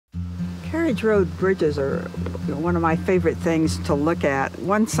Carriage Road bridges are one of my favorite things to look at.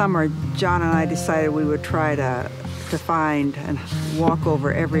 One summer, John and I decided we would try to find and walk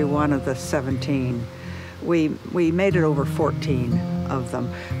over every one of the 17. We made it over 14 of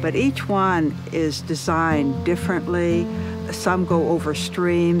them, but each one is designed differently. Some go over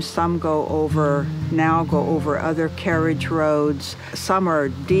streams, some go over other carriage roads. Some are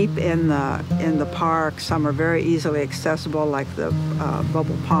deep in the park, some are very easily accessible, like the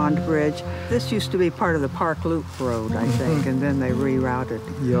Bubble Pond Bridge. This used to be part of the Park Loop Road, I think, and then they rerouted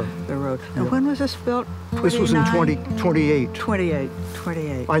the road. And when was this built? 29? This was in 2028. 28.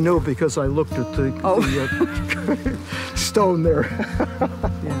 I know because I looked at the stone there.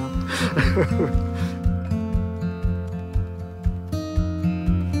 Yeah.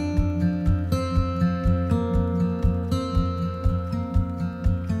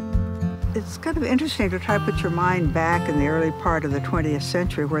 It's kind of interesting to try to put your mind back in the early part of the 20th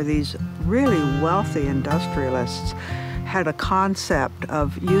century where these really wealthy industrialists had a concept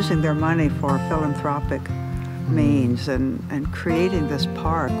of using their money for philanthropic means and creating this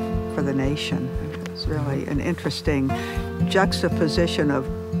park for the nation. It's really an interesting juxtaposition of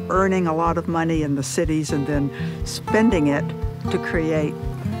earning a lot of money in the cities and then spending it to create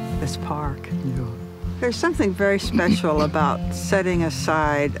this park. Yeah. There's something very special about setting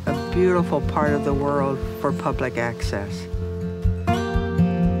aside a beautiful part of the world for public access.